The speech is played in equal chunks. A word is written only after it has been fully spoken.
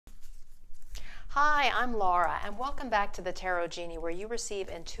Hi, I'm Laura, and welcome back to the Tarot Genie, where you receive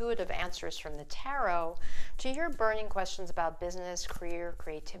intuitive answers from the tarot to your burning questions about business, career,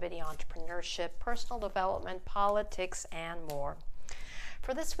 creativity, entrepreneurship, personal development, politics, and more.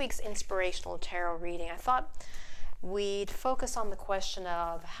 For this week's inspirational tarot reading, I thought we'd focus on the question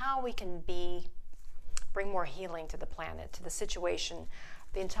of how we can bring more healing to the planet, to the situation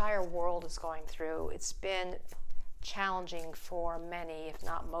the entire world is going through. It's been challenging for many, if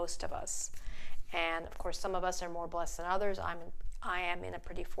not most of us. And of course, some of us are more blessed than others. I am in a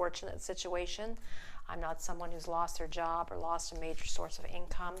pretty fortunate situation. I'm not someone who's lost their job or lost a major source of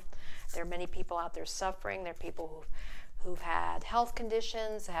income. There are many people out there suffering. There are people who've had health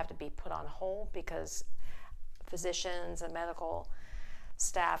conditions that have to be put on hold because physicians and medical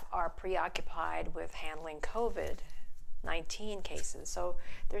staff are preoccupied with handling COVID-19 cases. So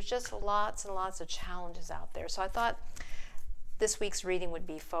there's just lots and lots of challenges out there. So I thought this week's reading would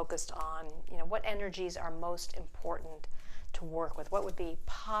be focused on, what energies are most important to work with. What would be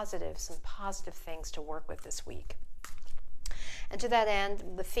some positive things to work with this week. And to that end,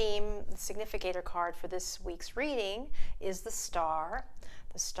 the significator card for this week's reading is the Star.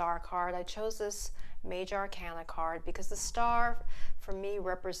 The Star card. I chose this Major Arcana card because the Star, for me,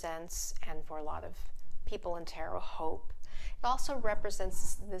 represents, and for a lot of people in tarot, hope. It also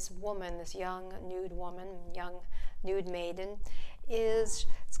represents this woman, this young nude woman, young nude maiden,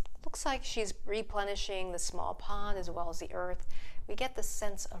 looks like she's replenishing the small pond as well as the earth. We get the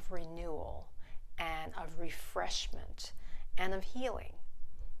sense of renewal and of refreshment and of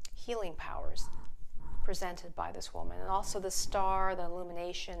healing powers presented by this woman. And also the Star, the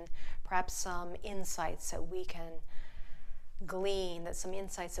illumination, perhaps some insights that we can glean, some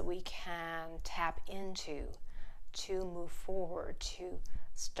insights that we can tap into to move forward, to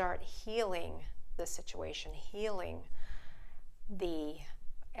start healing the situation, healing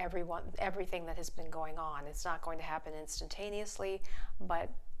everything that has been going on. It's not going to happen instantaneously, but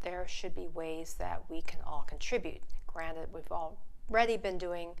there should be ways that we can all contribute. Granted, we've already been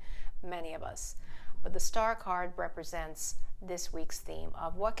doing, many of us, but the Star card represents this week's theme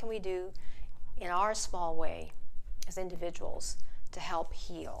of what can we do in our small way as individuals to help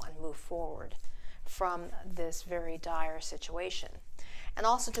heal and move forward from this very dire situation. And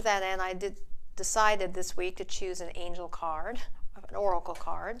also to that end, I decided this week to choose an angel card, an oracle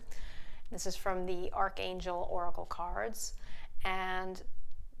card. This is from the Archangel Oracle cards, and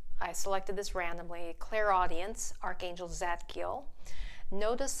I selected this randomly. Clairaudience, Archangel Zadkiel.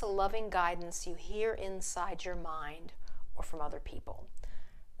 Notice the loving guidance you hear inside your mind or from other people.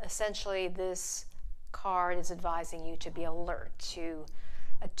 Essentially, this card is advising you to be alert, to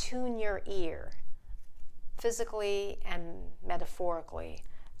attune your ear, physically and metaphorically,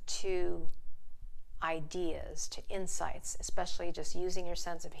 to ideas, to insights, especially just using your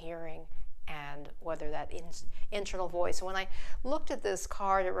sense of hearing and whether that internal voice. When I looked at this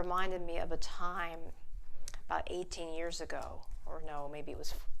card, it reminded me of a time about 18 years ago, or no, maybe it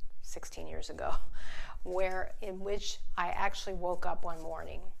was 16 years ago, in which I actually woke up one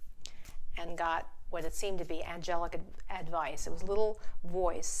morning and got what it seemed to be angelic advice. It was a little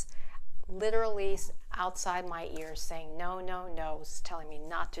voice literally outside my ear saying, no, no, no. It was telling me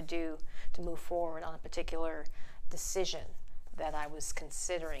not to move forward on a particular decision that I was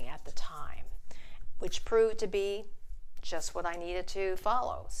considering at the time, which proved to be just what I needed to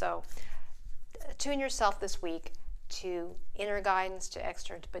follow. So attune yourself this week to inner guidance, to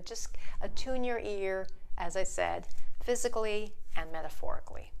external, but just attune your ear, as I said, physically and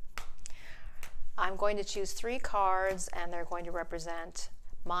metaphorically. I'm going to choose 3 cards, and they're going to represent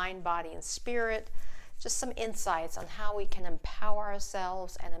mind, body, and spirit. Just some insights on how we can empower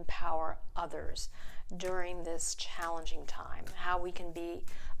ourselves and empower others during this challenging time. How we can be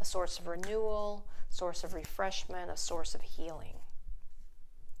a source of renewal, source of refreshment, a source of healing.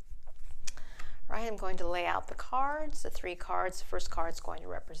 Right, I'm going to lay out the cards, the 3 cards. The first card is going to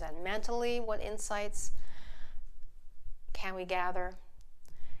represent mentally what insights can we gather.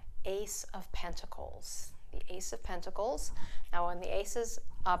 Ace of Pentacles. The Ace of Pentacles. Now when the Ace is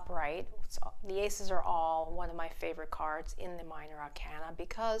upright, the Aces are all one of my favorite cards in the Minor Arcana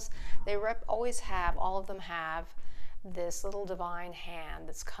because they all of them have this little divine hand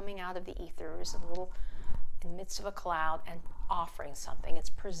that's coming out of the ethers, in the midst of a cloud and offering something. It's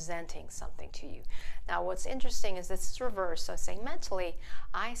presenting something to you. Now what's interesting is this is reversed. So I say mentally,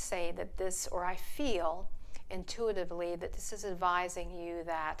 I say that I feel intuitively that this is advising you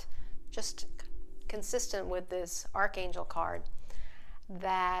that, just consistent with this Archangel card,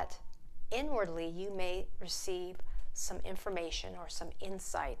 that inwardly you may receive some information or some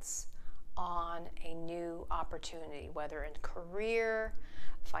insights on a new opportunity, whether in career,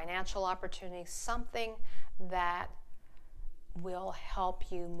 financial opportunity, something that will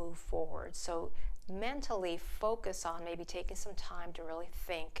help you move forward. So mentally focus on maybe taking some time to really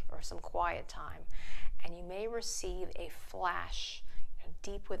think, or some quiet time, and you may receive a flash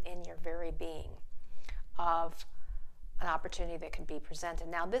deep within your very being of an opportunity that can be presented.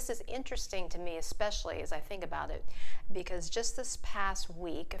 Now, this is interesting to me, especially as I think about it, because just this past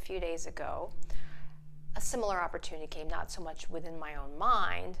week, a few days ago, a similar opportunity came, not so much within my own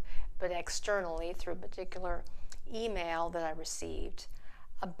mind, but externally through a particular email that I received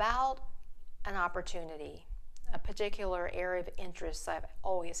about an opportunity, a particular area of interest I've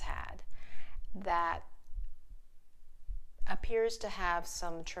always had that appears to have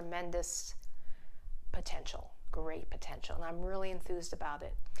some tremendous potential, great potential, and I'm really enthused about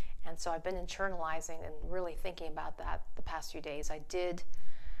it. And so I've been internalizing and really thinking about that the past few days. I did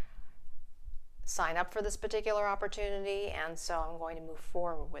sign up for this particular opportunity, and so I'm going to move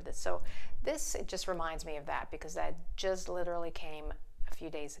forward with it. So this, it just reminds me of that, because that just literally came a few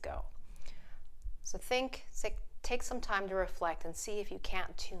days ago. So take some time to reflect and see if you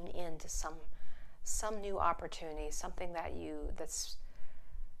can't tune into some new opportunity, something that's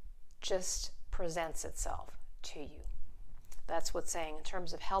just presents itself to you. That's what's saying in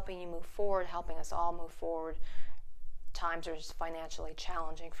terms of helping you move forward, helping us all move forward. Times are just financially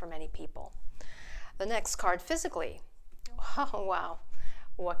challenging for many people. The next card, physically. Oh, wow.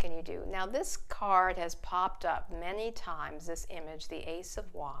 What can you do? Now, this card has popped up many times, this image, the Ace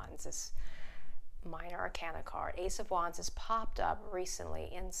of Wands, this minor arcana card. Ace of Wands has popped up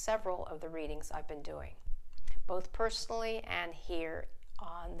recently in several of the readings I've been doing, both personally and here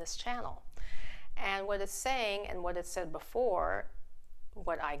on this channel. And what it's saying, and what it said before,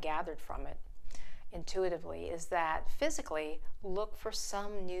 what I gathered from it intuitively, is that physically, look for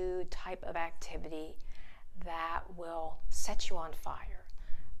some new type of activity that will set you on fire.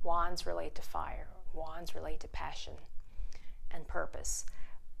 Wands relate to fire. Wands relate to passion and purpose.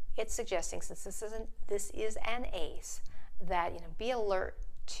 It's suggesting, since this is an ace, that be alert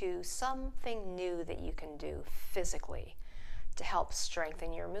to something new that you can do physically to help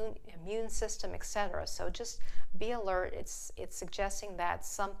strengthen your immune system, etc. So just be alert. It's suggesting that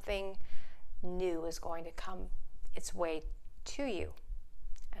something new is going to come its way to you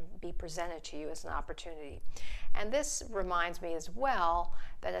and be presented to you as an opportunity. And this reminds me as well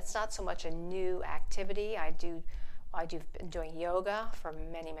that it's not so much a new activity. I've been doing yoga for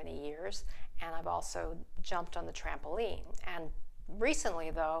many, many years, and I've also jumped on the trampoline. And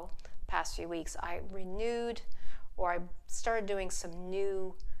recently, though, past few weeks, I started doing some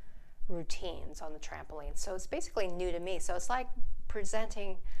new routines on the trampoline. So it's basically new to me. So it's like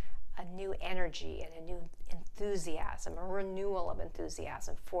presenting a new energy and a new enthusiasm, a renewal of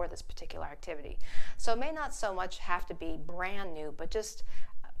enthusiasm for this particular activity. So it may not so much have to be brand new, but just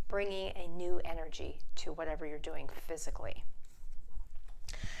bringing a new energy to whatever you're doing physically.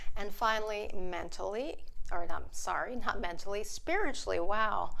 And finally, spiritually,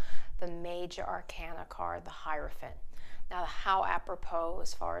 wow, the Major Arcana card, the Hierophant. Now, how apropos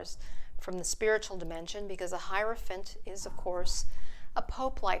as far as from the spiritual dimension, because the Hierophant is, of course, a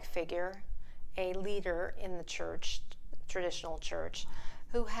pope-like figure, a leader in the church, traditional church,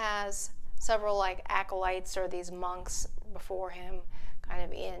 who has several acolytes, or these monks before him, kind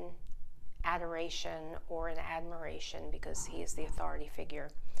of in adoration or in admiration, because he is the authority figure,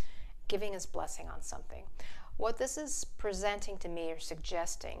 giving his blessing on something. What this is presenting to me, or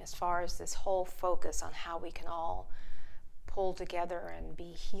suggesting, as far as this whole focus on how we can all pull together and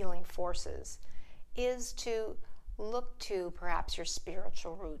be healing forces, is to look to perhaps your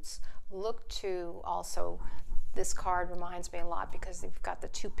spiritual roots. Look to also, this card reminds me a lot, because you've got the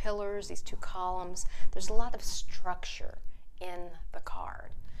two pillars, these two columns. There's a lot of structure in the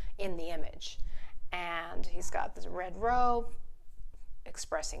card, in the image. And he's got this red robe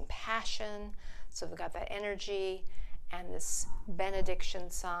expressing passion. So we've got that energy and this benediction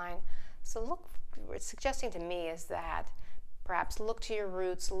sign. So look, what it's suggesting to me is that perhaps look to your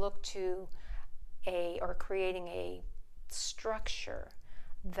roots, look to creating a structure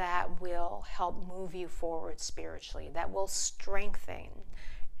that will help move you forward spiritually, that will strengthen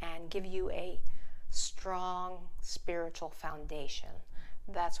and give you a strong spiritual foundation.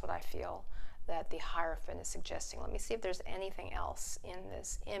 That's what I feel that the Hierophant is suggesting. Let me see if there's anything else in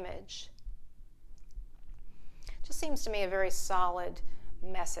this image. Just seems to me a very solid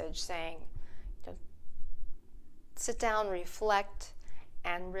message saying, sit down, reflect,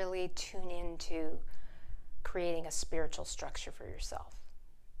 and really tune into creating a spiritual structure for yourself.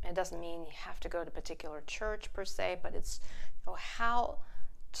 And it doesn't mean you have to go to a particular church per se, but it's how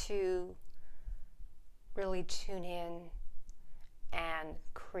to really tune in and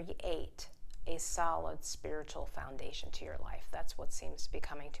create a solid spiritual foundation to your life. That's what seems to be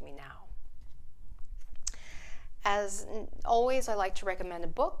coming to me now. As always, I like to recommend a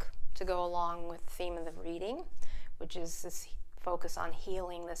book to go along with the theme of the reading, which is this focus on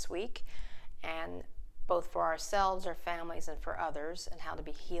healing this week, and both for ourselves, our families, and for others, and how to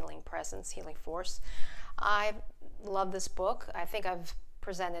be healing presence, healing force. I love this book. I think I've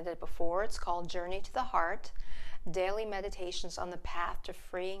presented it before. It's called Journey to the Heart, Daily Meditations on the Path to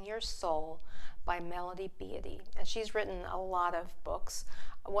Freeing Your Soul by Beattie. And she's written a lot of books.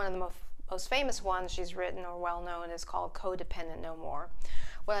 One of the most famous ones she's written, or well known, is called Codependent No More.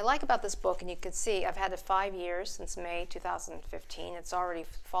 What I like about this book, and you can see I've had it 5 years, since May 2015. It's already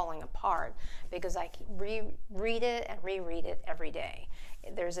falling apart because I reread it and reread it every day.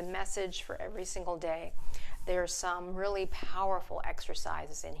 There's a message for every single day. There's some really powerful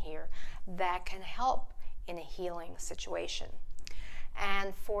exercises in here that can help in a healing situation.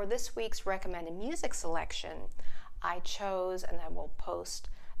 And for this week's recommended music selection, I chose, and I will post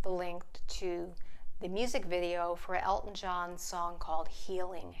the link to the music video for Elton John's song called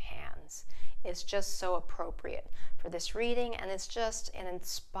Healing Hands. It's just so appropriate for this reading, and it's just an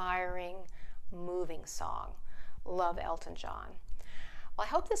inspiring, moving song. Love Elton John. Well, I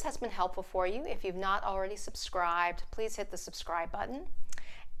hope this has been helpful for you. If you've not already subscribed, please hit the subscribe button.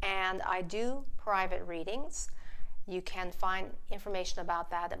 And I do private readings. You can find information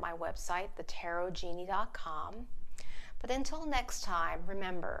about that at my website, thetarotgenie.com. But until next time,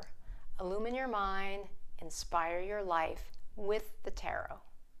 remember, illumine your mind, inspire your life with the tarot.